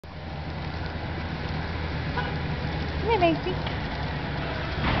Come here, Macy.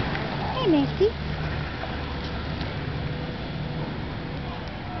 Hey, Macy.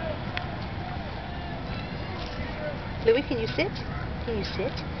 Louis, can you sit? Can you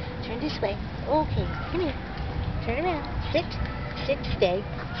sit? Turn this way. Okay, come here. Turn around. Sit. Sit. Stay.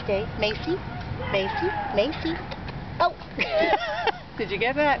 Stay. Macy. Macy. Macy. Oh! Did you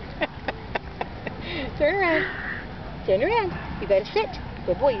get that? Turn around. Turn around. You gotta sit.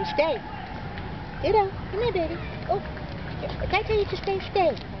 Good boy, you stay. Ditto. Come here, baby. Oh. If I tell you to stay,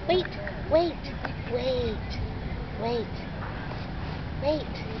 stay. Wait. Wait. Wait. Wait.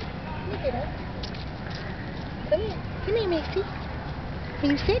 Wait. Come here, Ditto. Come here. Come here, Macy. Can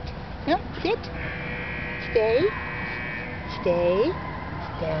you sit? No? Sit. Stay. Stay.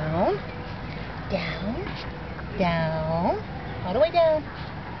 Down. Down. Down. All the way down.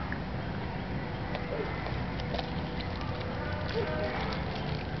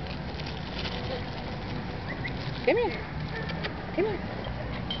 Come here. Come here.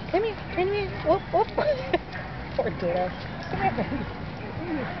 Come here. Turn around. Whoop, whoop. Poor Ditto. Come here, baby. Come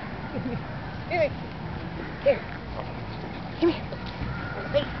here. Come here. Here. Here. Come here.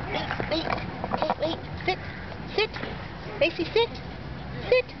 Wait, wait, wait. Okay, wait. Sit. Sit. Macy, sit.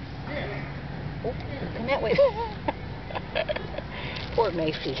 Sit. Oh, come that way. Poor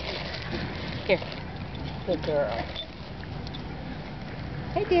Macy. Here. Good girl.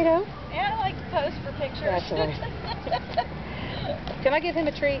 Hey, Ditto. Yeah, I like to pose for pictures. That's right. Can I give him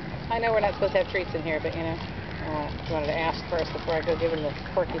a treat? I know we're not supposed to have treats in here, but you know, I wanted to ask first before I go give him the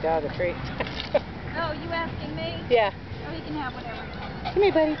quirky dog a treat. Oh, you asking me? Yeah. Oh, he can have whatever he wants. Come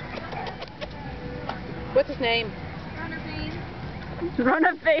here, buddy. What's his name? Runner bean.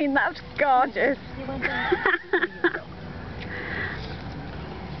 Runner bean, that's gorgeous.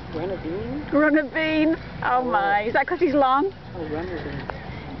 Runner bean? Runner bean. Oh my. Is that because he's long? Oh, runner bean.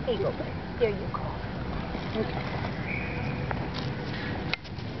 There you go, buddy. There you go. Okay.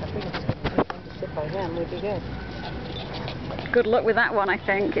 I think it's going to sit by him. Would be good. Good luck with that one, I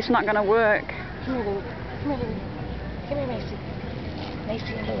think. It's not going to work. Come here, Louis. Come here, Louis. Come here, Macy.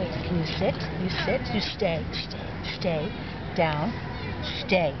 Macy and Louis. Can you sit? You sit. You stay. Stay. Stay. Down.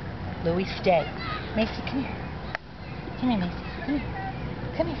 Stay. Louis, stay. Macy, come here. Come here, Macy. Come here.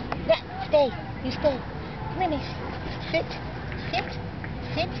 Come here. Yeah, stay. You stay. Come here, Macy. Sit. Sit.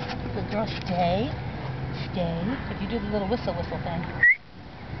 Sit. Good girl. Stay. Stay. If you do the little whistle thing.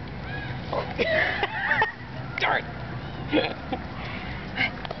 Darn. You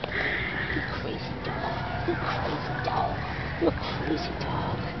crazy dog. You crazy dog. You're crazy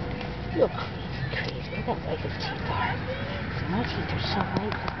dog. You're crazy. Look how white his teeth are. So my teeth are so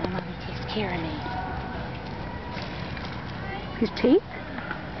white because my mommy takes care of me. His teeth?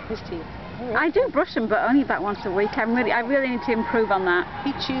 His teeth. I do brush them, but only about once a week. I really need to improve on that.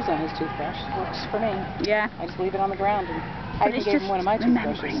 He chews on his toothbrush. Works for me. Yeah. I just leave it on the ground, and I even gave him one of my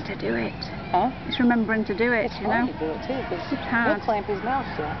toothbrushes. Remembering to do it. Huh? It's remembering to do it, It's you know. hard to do it too, because It's hard. he'll clamp his mouth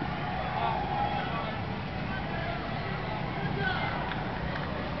shut.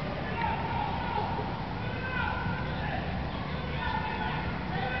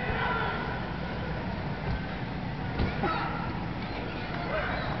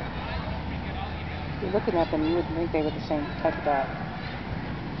 You're looking at them, you wouldn't think they were the same type of dog.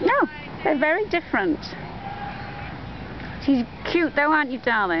 No, they're very different. She's cute though, aren't you,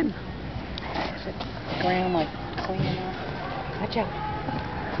 darling? Is it ground like clean enough? Watch out.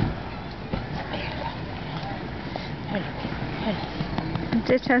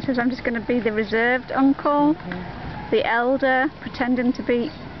 Ditto says I'm just going to be the reserved uncle, the elder, pretending to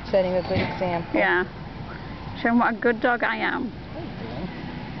be... Setting a good example. Yeah. Showing what a good dog I am.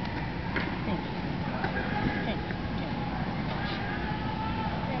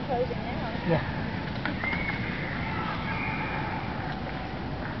 I'm posing now. Yeah.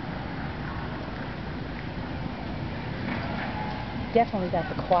 Definitely got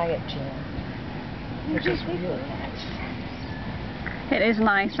the quiet gene, which is really nice. It is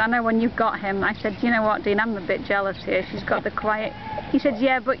nice. I know when you got him, I said, you know what, Dean, I'm a bit jealous here. She's got the quiet. He said,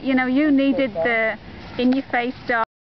 yeah, but you know, you needed the in-your-face dog.